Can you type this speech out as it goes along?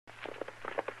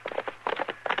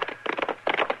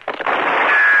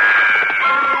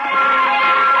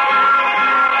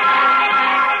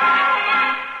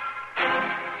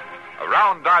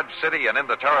Dodge City and in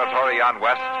the territory on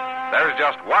west, there's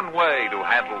just one way to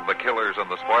handle the killers and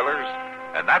the spoilers,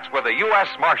 and that's with a U.S.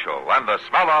 Marshal and the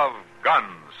smell of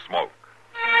Gunsmoke.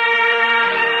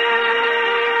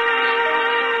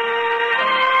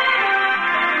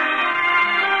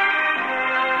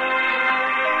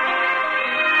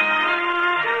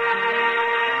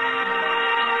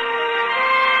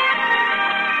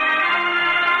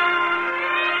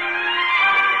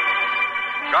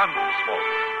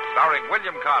 Gunsmoke, starring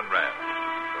William Conrad.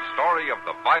 The story of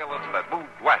the violence that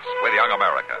moved west with young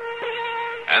America.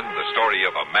 And the story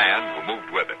of a man who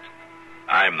moved with it.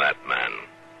 I'm that man,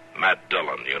 Matt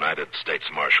Dillon, United States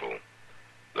Marshal.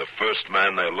 The first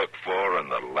man they look for and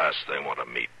the last they want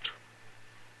to meet.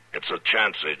 It's a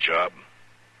chancy job,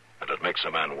 and it makes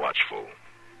a man watchful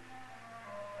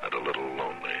and a little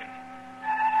lonely.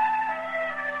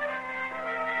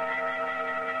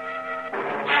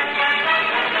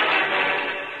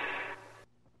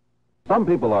 Some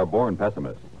people are born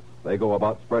pessimists. They go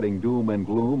about spreading doom and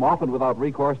gloom, often without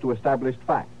recourse to established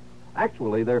facts.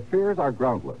 Actually, their fears are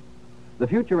groundless. The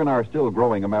future in our still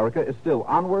growing America is still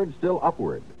onward, still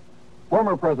upward.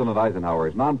 Former President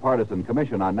Eisenhower's nonpartisan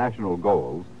Commission on National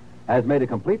Goals has made a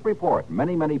complete report,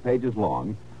 many, many pages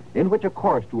long, in which a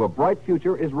course to a bright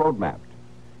future is roadmapped.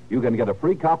 You can get a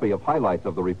free copy of highlights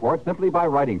of the report simply by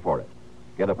writing for it.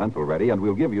 Get a pencil ready, and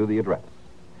we'll give you the address.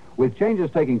 With changes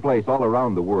taking place all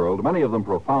around the world, many of them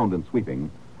profound and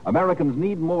sweeping, Americans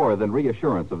need more than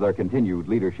reassurance of their continued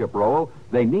leadership role.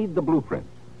 They need the blueprint.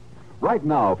 Right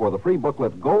now, for the free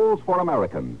booklet, Goals for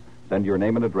Americans, send your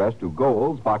name and address to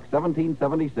Goals, Box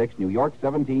 1776, New York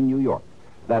 17, New York.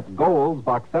 That's Goals,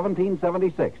 Box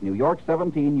 1776, New York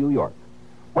 17, New York.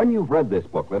 When you've read this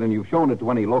booklet and you've shown it to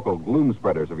any local gloom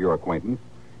spreaders of your acquaintance,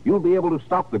 you'll be able to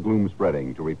stop the gloom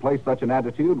spreading, to replace such an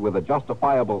attitude with a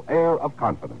justifiable air of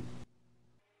confidence.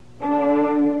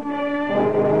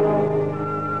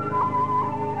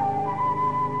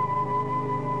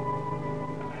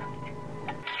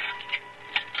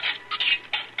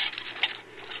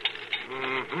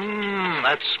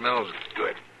 That smells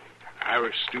good.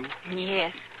 Irish stew?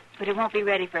 Yes, but it won't be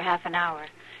ready for half an hour.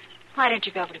 Why don't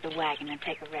you go over to the wagon and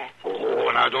take a rest?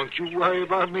 Oh, now don't you worry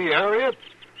about me, Harriet.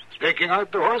 Taking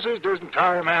out the horses doesn't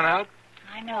tire a man out.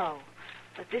 I know,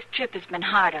 but this trip has been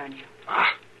hard on you.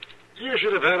 You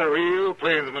should have had a real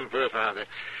plainsman for a father,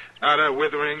 not a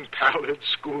withering, pallid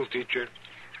schoolteacher.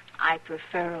 I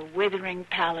prefer a withering,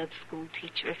 pallid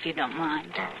schoolteacher, if you don't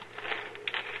mind.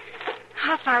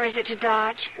 How far is it to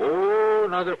Dodge? Oh,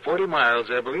 another 40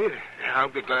 miles, I believe. I'll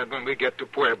be glad when we get to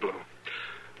Pueblo.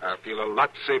 I'll feel a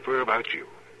lot safer about you.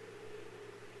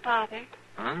 Father?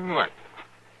 What?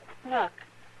 Look,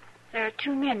 there are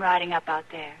two men riding up out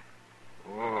there.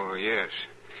 Oh, yes.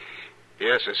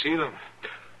 Yes, I see them.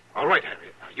 All right,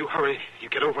 Harriet. Now, you hurry. You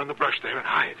get over in the brush there and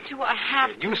hide. Do I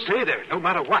have to? You stay there, no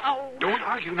matter what. Oh. Don't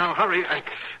argue now. Hurry.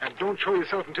 And don't show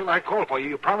yourself until I call for you.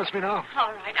 You promise me now?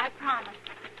 All right, I promise.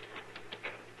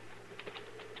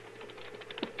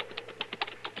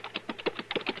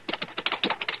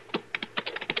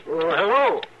 Oh,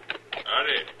 hello.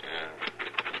 Howdy.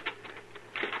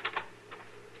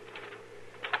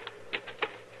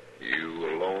 You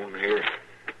alone here?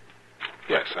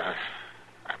 Yes,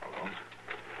 I'm alone.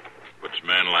 What's a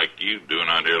man like you doing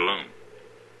out here alone?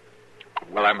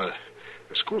 Well, I'm a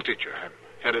school teacher. I'm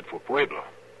headed for Pueblo.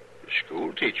 A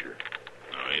school teacher?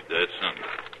 Oh, ain't that something?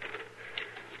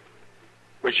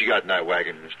 What you got in that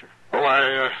wagon, mister? Oh,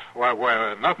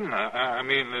 nothing. I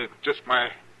mean, just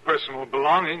my personal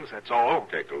belongings, that's all.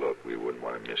 Take a look. We wouldn't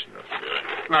want to miss nothing.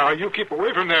 Now, you keep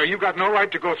away from there. You got no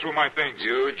right to go through my things.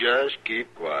 You just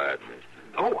keep quiet, mister.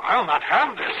 No, I'll not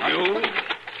have this. You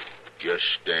just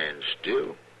stand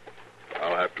still.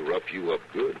 I'll have to rough you up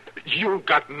good. You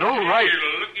got no right. Here,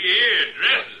 looky here,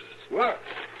 dresses. What?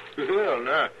 Well,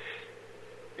 now.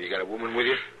 You got a woman with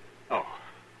you? Oh.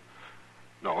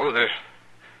 No,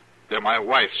 they're my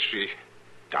wife's. She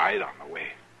died on the way.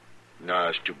 No,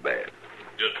 it's too bad.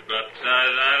 Just about the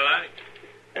size I like.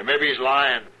 And maybe he's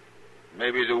lying.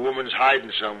 Maybe the woman's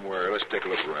hiding somewhere. Let's take a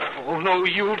look around. Oh, no,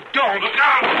 you don't. Look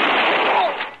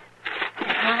out!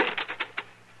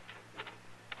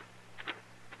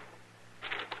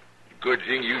 Good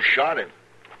thing you shot him.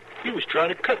 He was trying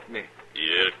to cut me.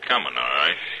 Yeah, coming, all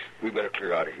right. We better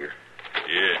clear out of here.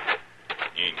 Yeah.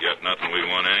 You ain't got nothing we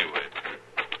want anyway.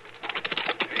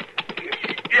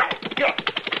 Yeah.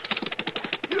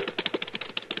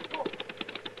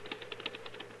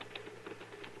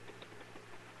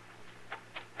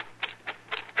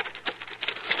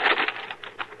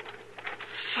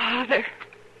 Father.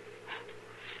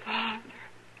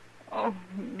 Oh,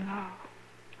 no.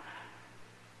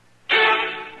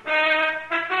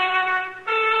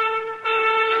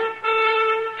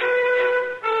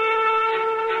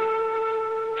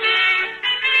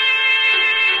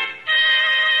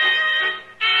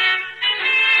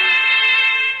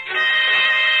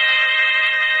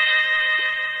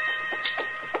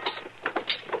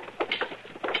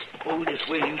 go this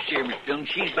way, you see her, Miss Dillon.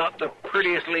 She's about the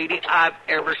prettiest lady I've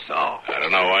ever saw. I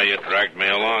don't know why you dragged me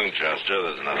along, Chester.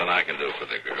 There's nothing I can do for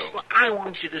the girl. Well, I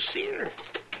want you to see her.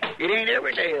 It ain't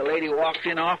every day a lady walks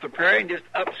in off the prairie and just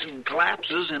ups and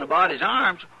collapses in a body's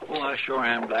arms. Oh, I sure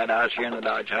am glad I was here in the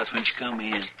Dodge House when she come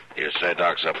in. You say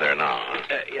Doc's up there now,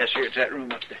 huh? Yes, sir. It's that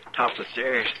room up the top of the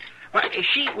stairs. Why,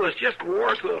 she was just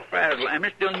wore to a frazzle. And,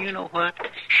 Miss Dillon, you know what?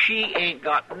 She ain't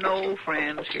got no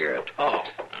friends here at all.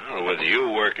 Well, with you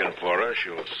working for her,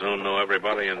 she'll soon know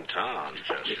everybody in town,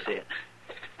 Chester. That's it.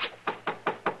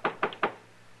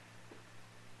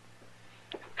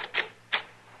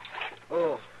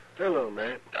 Oh, hello,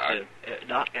 Matt. Doc?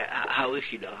 Doc, how is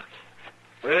she, Doc?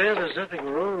 Well, there's nothing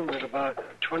wrong that about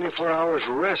 24 hours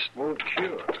rest won't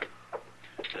cure.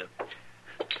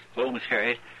 Hello, Miss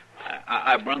Harriet.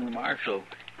 I brung the marshal.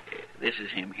 This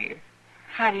is him here.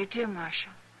 How do you do,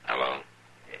 Marshal? Hello.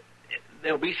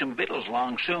 There'll be some victuals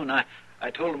along soon. I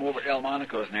told them over at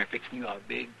Delmonico's, and they're fixing you a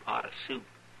big pot of soup.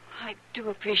 I do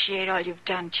appreciate all you've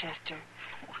done, Chester.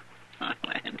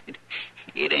 Land,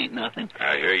 it ain't nothing.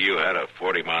 I hear you had a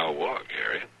 40-mile walk,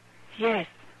 Harriet. Yes,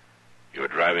 You were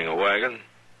driving a wagon?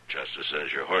 Chester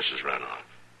says your horses ran off.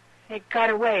 they got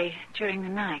away during the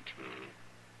night.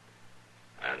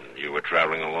 And you were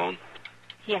traveling alone?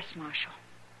 Yes, Marshal.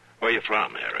 Where you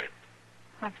from, Harriet?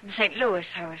 I'm from St. Louis.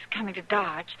 I was coming to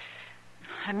Dodge.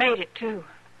 I made it, too.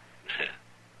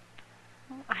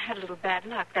 Well, I had a little bad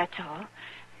luck, that's all.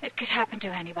 It could happen to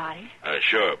anybody.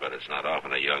 Sure, but it's not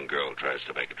often a young girl tries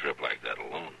to make a trip like that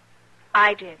alone.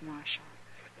 I did, Marshal.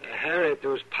 Harriet,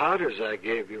 those powders I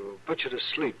gave you will put you to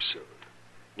sleep soon.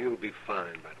 You'll be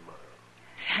fine by tomorrow.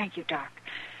 Thank you, Doc.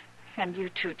 And you,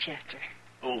 too, Chester.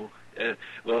 Oh,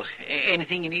 well,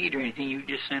 anything you need or anything, you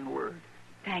just send word.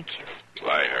 Thank you.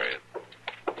 Bye, Harriet.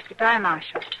 Goodbye,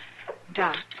 Marshal.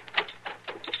 Doc.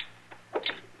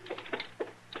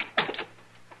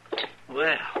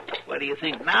 Well, what do you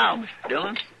think now, Mr.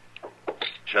 Dillon?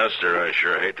 Chester, I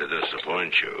sure hate to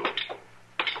disappoint you,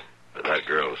 but that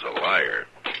girl's a liar.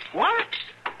 What?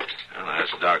 I'll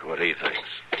ask Doc what he thinks.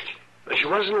 But she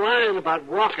wasn't lying about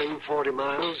walking 40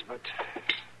 miles, but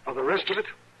for the rest of it,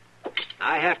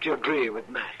 I have to agree with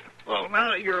Matt. Well,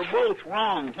 now you're both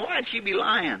wrong. Why'd she be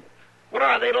lying? What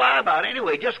are they to lie about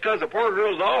anyway? Just 'cause the poor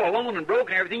girl's all alone and broke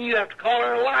and everything, you have to call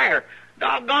her a liar.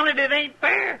 Doggone it, it ain't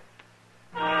fair.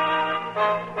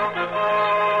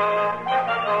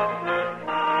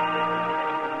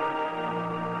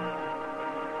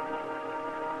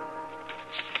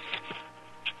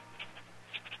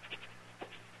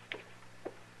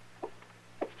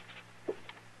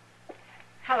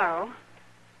 Hello.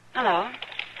 Hello.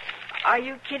 Are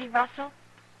you Kitty Russell?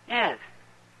 Yes,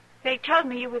 They told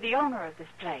me you were the owner of this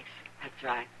place. that's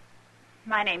right.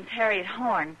 My name's Harriet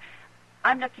Horn.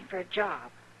 I'm looking for a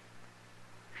job.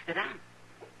 Sit down.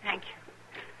 Thank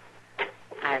you.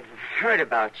 I've heard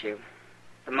about you.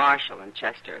 The marshal and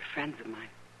Chester are friends of mine.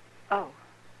 Oh,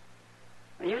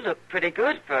 Well, you look pretty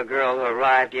good for a girl who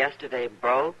arrived yesterday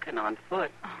broke and on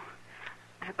foot.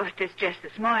 I bought this dress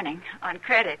this morning on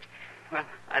credit. Well,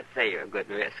 I'd say you're a good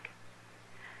risk.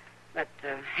 But,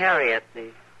 Harriet,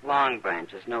 the Long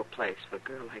Branch is no place for a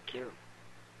girl like you.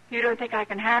 You don't think I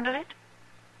can handle it?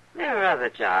 There are other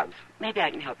jobs. Maybe I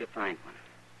can help you find one.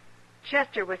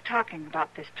 Chester was talking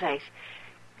about this place.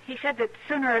 He said that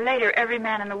sooner or later every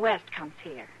man in the West comes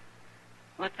here.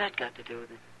 What's that got to do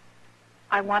with it?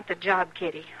 I want the job,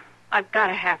 Kitty. I've got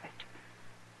to have it.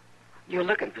 You're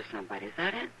looking for somebody, is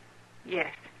that it?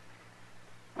 Yes.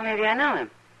 Well, maybe I know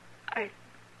him.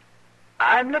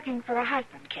 I'm looking for a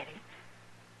husband, Kitty.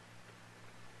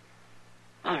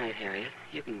 All right, Harriet,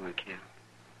 you can work here.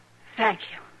 Thank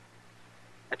you.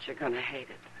 But you're going to hate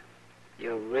it.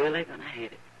 You're really going to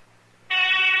hate it.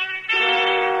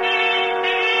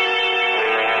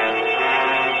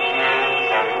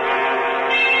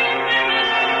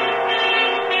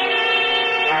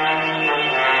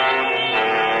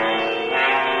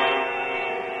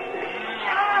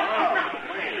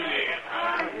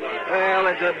 Well,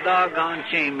 it's a doggone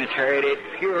shame, Miss Harriet. It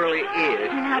purely is.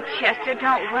 Now, Chester,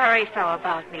 don't worry so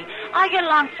about me. I get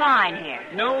along fine here.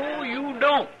 No, you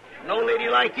don't. No lady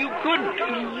like you couldn't.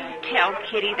 You tell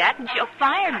Kitty that and she'll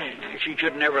fire me. She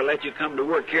should never let you come to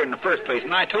work here in the first place,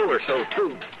 and I told her so,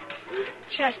 too.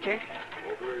 Chester,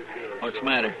 What's the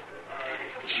matter?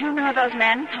 you know those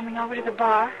men coming over to the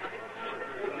bar?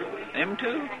 Them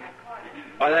two?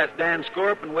 Why, that's Dan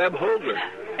Scorp and Webb Hogler.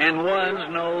 And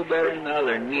one's no better than the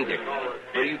other, neither.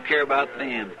 What do you care about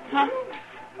them? Huh?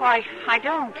 Why, I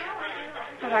don't.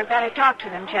 But I've got to talk to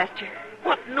them, Chester.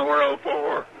 What in the world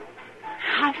for?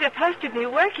 I'm supposed to be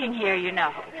working here, you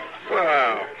know.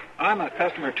 Well, I'm a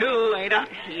customer, too, ain't I?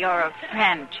 You're a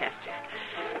friend, Chester.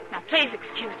 Now, please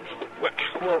excuse me. Well,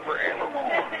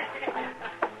 forevermore.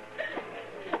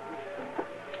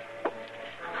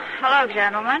 Hello,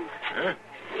 gentlemen. Huh?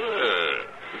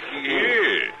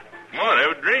 Here. Come on,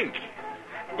 have a drink.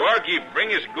 Barkeep,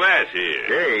 bring us a glass here.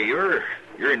 Hey, you're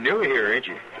new here, ain't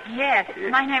you? Yes,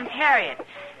 my name's Harriet.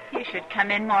 You should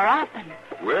come in more often.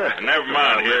 Well, Never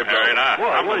mind here, Harriet. I'm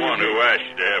what the do you one who do? asked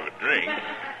you to have a drink.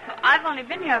 I've only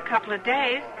been here a couple of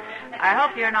days. I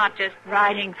hope you're not just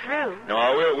riding through.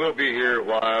 No, we'll be here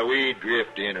while we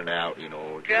drift in and out, you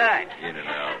know. just Good. In and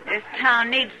out. This town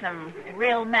needs some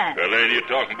real men. Well, lady, you're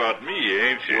talking about me,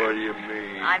 ain't you? What do you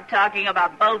mean? I'm talking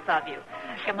about both of you.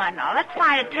 Come on now, let's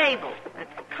find a table.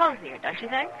 It's cozier, don't you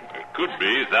think? It could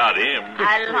be without him.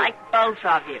 I like both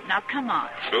of you. Now, come on.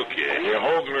 Okay. The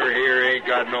Hogler here ain't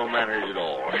got no manners at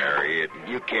all, Harriet.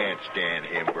 You can't stand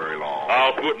him very long.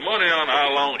 I'll put money on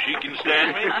how long she can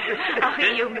stand me. Oh,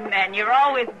 you men, you're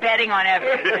always betting on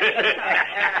everything.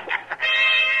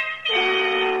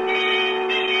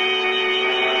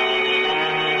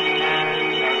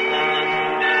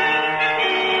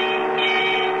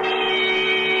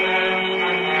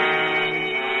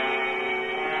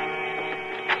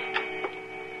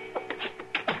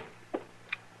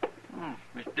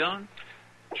 Miss Dillon?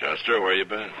 Chester, where you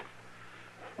been?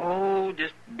 Oh,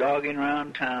 just dogging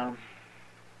around town.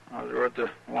 I was over at the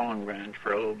Long Branch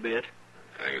for a little bit.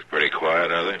 Things pretty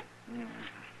quiet, are they?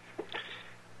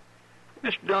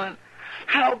 Miss Dillon,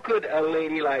 how could a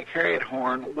lady like Harriet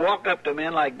Horn walk up to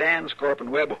men like Dan Scorp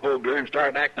and Webb Hogler and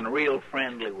start acting real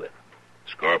friendly with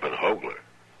them? Scorp and Hogler.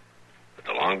 At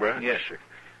the Long Branch? Yes, sir.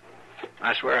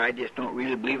 I swear I just don't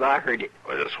really believe I heard it.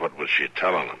 Well, just what was she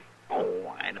telling them?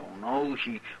 Oh, I don't know.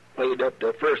 She played up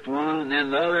the first one and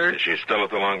then the other. Is she still at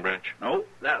the Long Branch? Nope,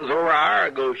 that was over an hour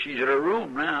ago. She's at her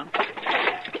room now.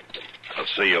 I'll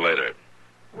see you later.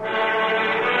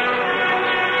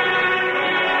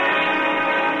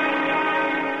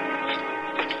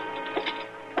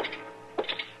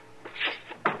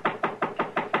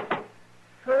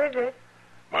 Who is it?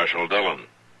 Marshal Dillon.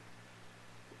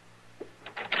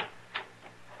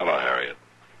 Hello, Harriet.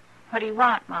 What do you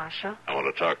want, Marshal? I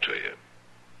want to talk to you.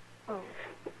 Oh,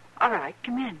 all right,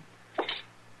 come in.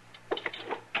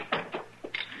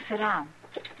 Sit down.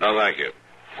 No, thank you.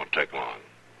 Won't take long.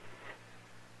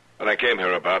 What I came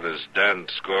here about is Dan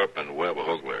Scorp and Webb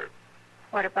Hogler.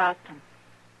 What about them?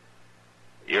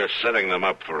 You're setting them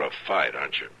up for a fight,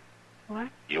 aren't you? What?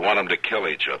 You want them to kill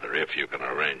each other if you can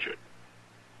arrange it.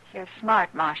 You're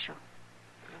smart, Marshal.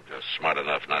 I'm just smart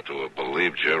enough not to have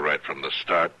believed you right from the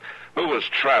start. Who was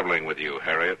traveling with you,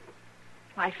 Harriet?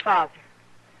 My father.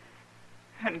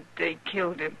 And they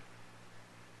killed him.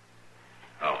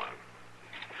 Oh,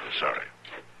 I'm sorry.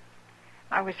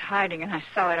 I was hiding and I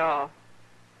saw it all.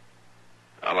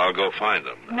 Well, I'll go find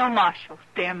them. No, Marshal.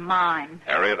 They're mine.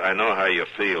 Harriet, I know how you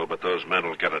feel, but those men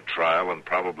will get a trial and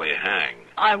probably hang.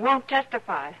 I won't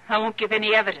testify. I won't give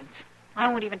any evidence. I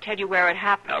won't even tell you where it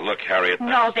happened. Now, look, Harriet...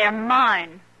 No, they're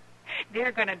mine.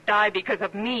 They're going to die because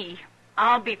of me.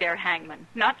 I'll be their hangman,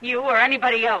 not you or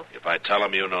anybody else. If I tell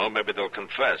them you know, maybe they'll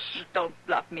confess. Don't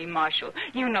bluff me, Marshal.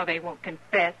 You know they won't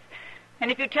confess. And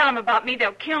if you tell them about me,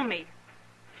 they'll kill me.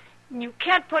 And you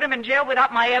can't put them in jail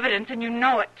without my evidence, and you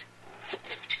know it.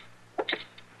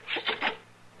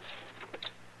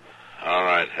 All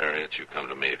right, Harriet, you come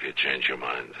to me if you change your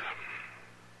mind.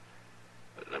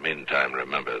 But in the meantime,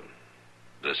 remember,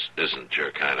 this isn't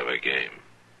your kind of a game.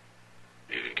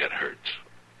 You can get hurt.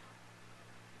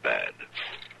 Bad.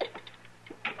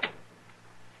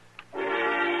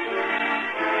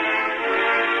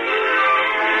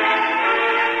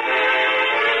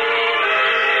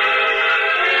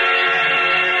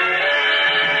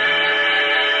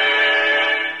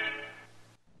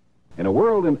 In a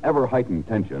world in ever-heightened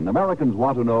tension, Americans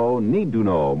want to know, need to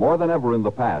know, more than ever in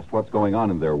the past, what's going on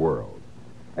in their world.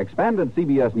 Expanded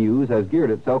CBS News has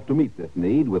geared itself to meet this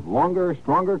need with longer,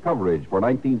 stronger coverage for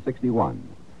 1961.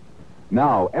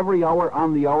 Now, every hour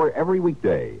on the hour, every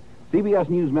weekday, CBS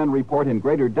Newsmen report in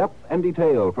greater depth and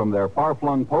detail from their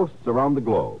far-flung posts around the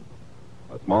globe.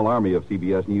 A small army of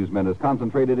CBS Newsmen is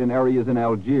concentrated in areas in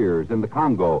Algiers, in the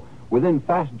Congo, within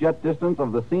fast jet distance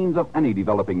of the scenes of any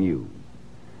developing news.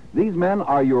 These men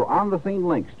are your on-the-scene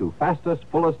links to fastest,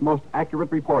 fullest, most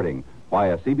accurate reporting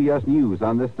via CBS News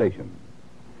on this station.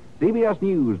 CBS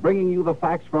News bringing you the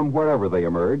facts from wherever they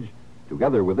emerge,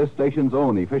 together with this station's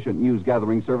own efficient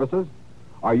news-gathering services,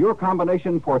 are your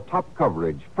combination for top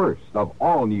coverage, first of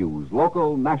all news,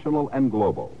 local, national, and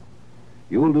global.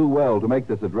 You'll do well to make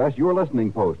this address your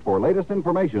listening post for latest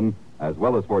information as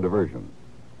well as for diversion.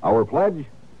 Our pledge,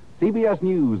 CBS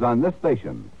News on this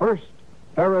station. First,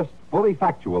 fairest, fully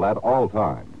factual at all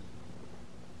times.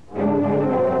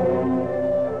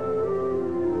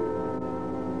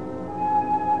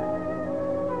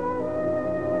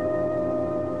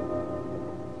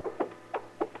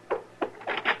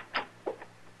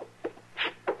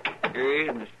 Here he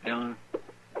is, Mr. Dillon.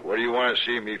 What do you want to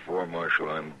see me for, Marshal?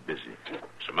 I'm busy.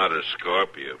 What's the matter,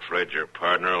 Scorp? You afraid your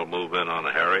partner will move in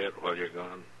on Harriet while you're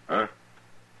gone? Huh?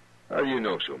 How do you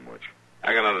know so much?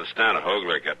 I can understand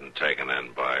Hogler getting taken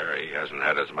in by her. He hasn't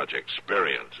had as much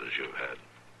experience as you've had.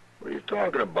 What are you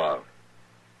talking about?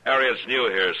 Harriet's new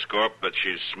here, Scorp, but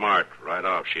she's smart. Right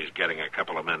off, she's getting a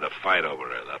couple of men to fight over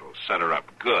her. That'll set her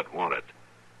up good, won't it?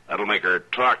 That'll make her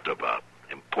talked about,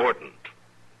 important.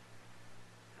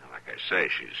 Like I say,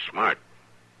 she's smart.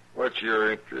 What's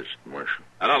your interest, Marshal?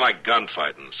 I don't like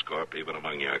gunfighting, Scorp, even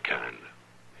among your kind.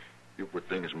 You put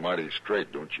things mighty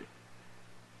straight, don't you?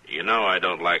 You know I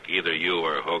don't like either you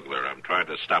or Hogler. I'm trying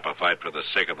to stop a fight for the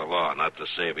sake of the law, not to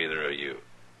save either of you.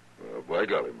 Well, by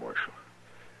golly, Marshal.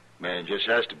 Man just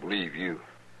has to believe you.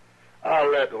 I'll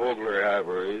let Hogler have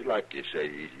her. Like you say,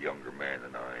 he's a younger man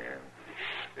than I am.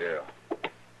 Yeah.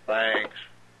 Thanks.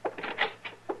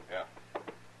 Yeah.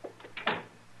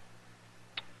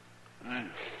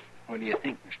 What do you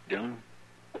think, Mr. Dillon?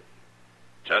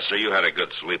 Chester, you had a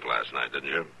good sleep last night, didn't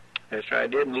you? Yes, sir, I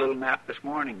did, and a little nap this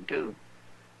morning, too.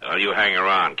 Well, you hang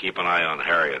around. Keep an eye on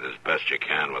Harriet as best you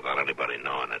can without anybody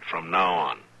knowing it. From now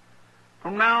on.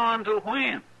 From now on till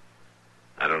when?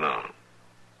 I don't know.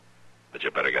 But you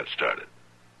better get started.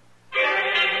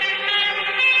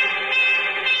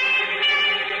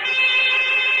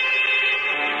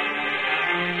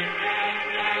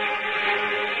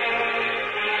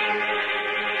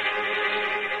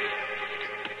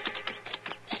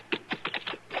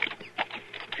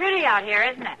 Pretty out here,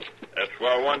 isn't it? That's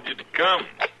why I wanted you to come.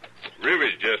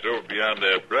 River's just over beyond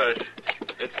that brush.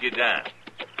 Let's get down.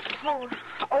 Oh,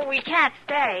 we can't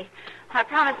stay. I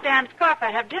promised Dan Scorp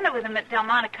I'd have dinner with him at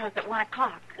Delmonico's at 1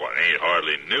 o'clock. Well, it ain't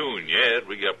hardly noon yet.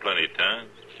 We got plenty of time.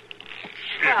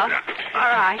 Well,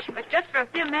 all right, but just for a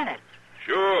few minutes.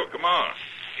 Sure, come on.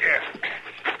 Yeah.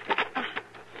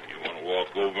 You want to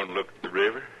walk over and look at the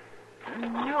river?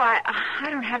 No, I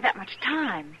don't have that much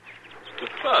time.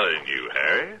 What's bothering you,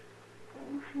 Harriet?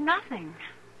 Nothing.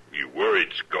 You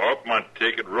worried Scorp might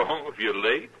take it wrong if you're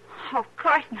late? Oh, of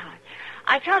course not.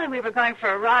 I told him we were going for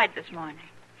a ride this morning.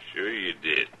 Sure you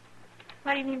did.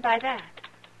 What do you mean by that?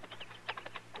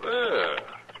 Well,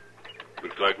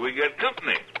 looks like we got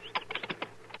company.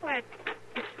 What?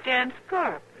 It's Dan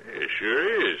Scorp. It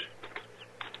sure is.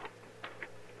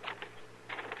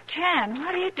 Dan,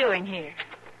 what are you doing here?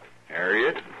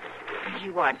 Harriet?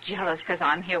 You aren't jealous because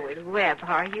I'm here with Webb,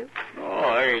 are you? No,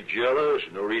 I ain't jealous.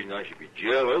 No reason I should be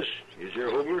jealous. Is there,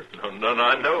 Hogler? None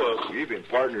I know of. We've been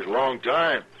partners a long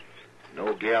time.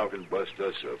 No gal can bust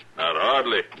us up. Not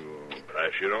hardly. But I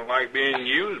sure don't like being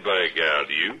used by a gal,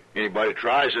 do you? Anybody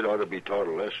tries it ought to be taught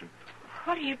a lesson.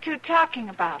 What are you two talking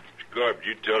about? Scorp, did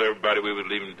you tell everybody we was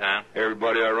leaving town?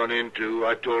 Everybody I run into,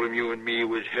 I told them you and me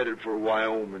was headed for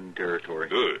Wyoming territory.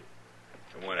 Good.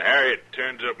 And when Harriet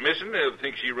turns up missing, they'll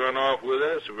think she run off with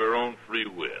us of her own free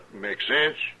will. Makes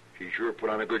sense. She sure put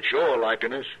on a good show of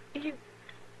liking us.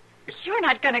 You're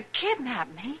not going to kidnap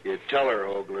me. You tell her,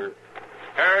 Hogler.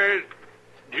 Harriet,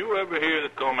 did you ever hear the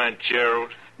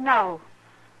Comancheros? No.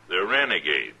 They're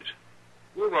renegades.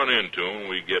 We'll run into them when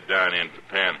we get down into the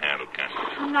Panhandle country.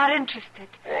 I'm not interested.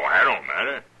 Oh, that don't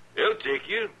matter. They'll take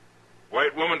you.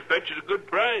 White woman fetches a good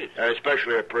price.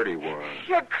 Especially a pretty one.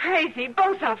 You're crazy,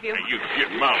 both of you. You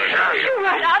get mounted, Harriet. You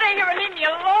run out of here and leave me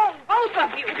alone, both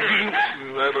of you.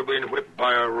 You ever been whipped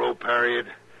by a rope, Harriet?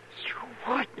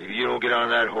 What? If you don't get on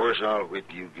that horse, I'll whip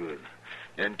you good.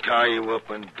 Then tie you up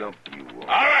and dump you. All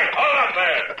right, hold up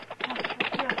there.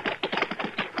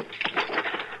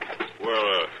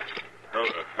 Well,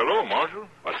 hello, Marshal.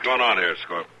 What's going on here,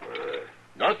 Scorp?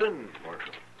 Nothing,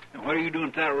 Marshal. And what are you doing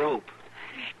with that rope?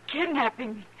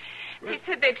 Kidnapping me. They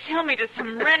said they'd sell me to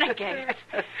some renegades.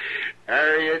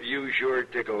 Harriet, you sure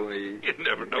tickle me. You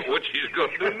never know what she's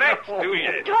going to do next, do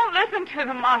you? Don't listen to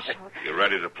them, Marshal. You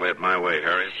ready to play it my way,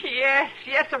 Harriet? Yes,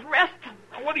 arrest them.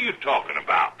 What are you talking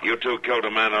about? You two killed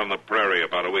a man on the prairie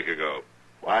about a week ago.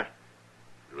 What?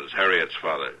 It was Harriet's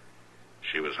father.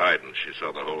 She was hiding. She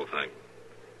saw the whole thing.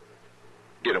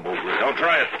 Get him over it. Don't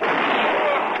try it.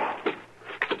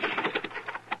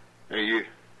 Hey, you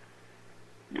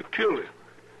killed him.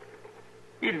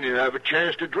 He didn't even have a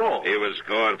chance to draw. He was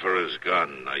going for his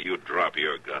gun. Now, you drop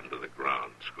your gun to the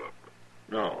ground, Scorp.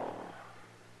 No.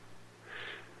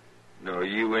 No,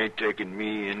 you ain't taking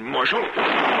me in, Marshal.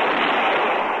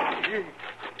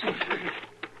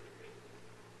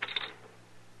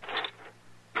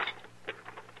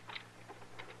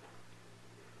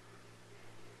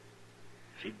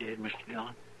 She dead, Mr.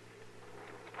 Dillon?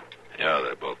 Yeah,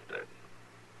 they're both dead.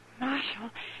 Marshal,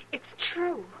 it's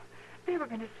true. They were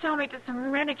going to sell me to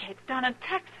some renegades down in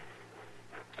Texas.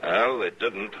 Well, they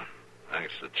didn't,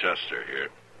 thanks to Chester here.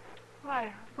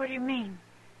 Why? What do you mean?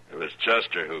 It was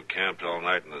Chester who camped all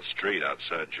night in the street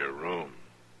outside your room.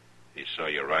 He saw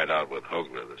you ride out with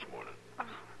Hogler this morning. Oh,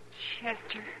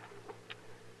 Chester.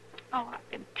 Oh, I've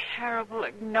been terrible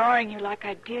ignoring you like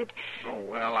I did. Oh,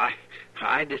 well,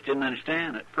 I just didn't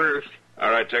understand at first.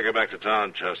 All right, take her back to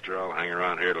town, Chester. I'll hang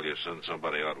around here till you send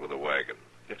somebody out with a wagon.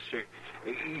 Yes, sir.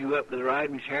 You up to the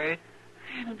ride, Miss Harriet?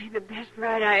 It'll be the best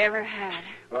ride I ever had.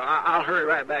 Well, I'll hurry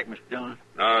right back, Mr. Dillon.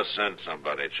 No, send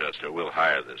somebody, Chester. We'll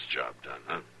hire this job done,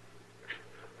 huh?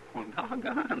 Well,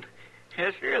 doggone.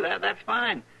 Yes, sir, that's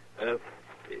fine.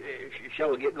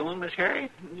 Shall we get going, Miss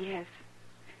Harriet? Yes.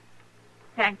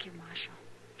 Thank you, Marshal.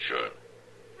 Sure.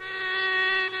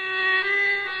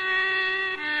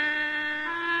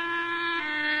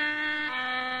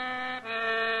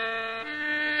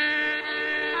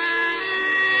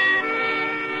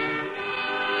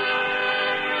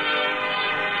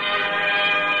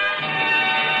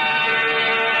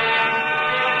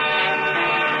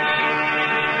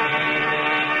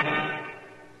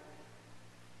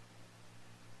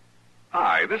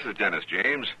 Hi, this is Dennis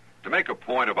James. To make a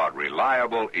point about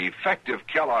reliable, effective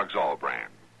Kellogg's All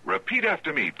Brand. Repeat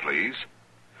after me, please.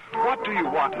 What do you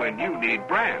want when you need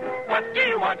brand? What do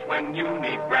you want when you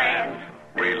need brand?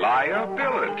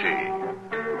 Reliability.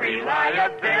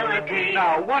 Reliability.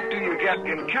 Now, what do you get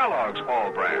in Kellogg's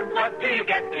All Brand? What do you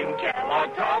get in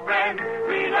Kellogg's All Brand?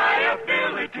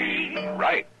 Reliability.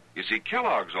 Right. You see,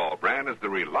 Kellogg's All Brand is the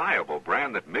reliable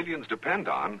brand that millions depend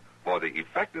on for the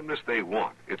effectiveness they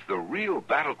want. It's the real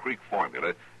Battle Creek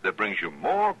formula that brings you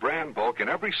more brand bulk in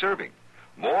every serving.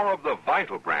 More of the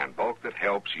vital brand bulk that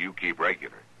helps you keep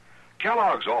regular.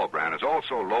 Kellogg's All Brand is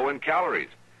also low in calories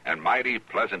and mighty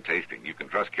pleasant tasting. You can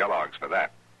trust Kellogg's for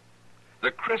that.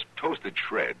 The crisp toasted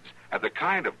shreds have the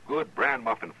kind of good bran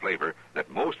muffin flavor that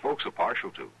most folks are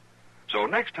partial to. So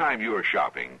next time you are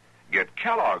shopping, get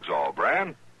Kellogg's All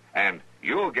Brand, and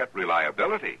you'll get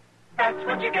reliability. That's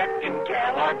what you get in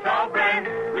Kellogg's All Brand.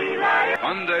 Reliable.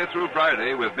 Monday through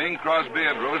Friday with Bing Crosby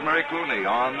and Rosemary Clooney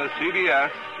on the CBS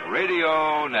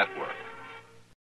Radio Network.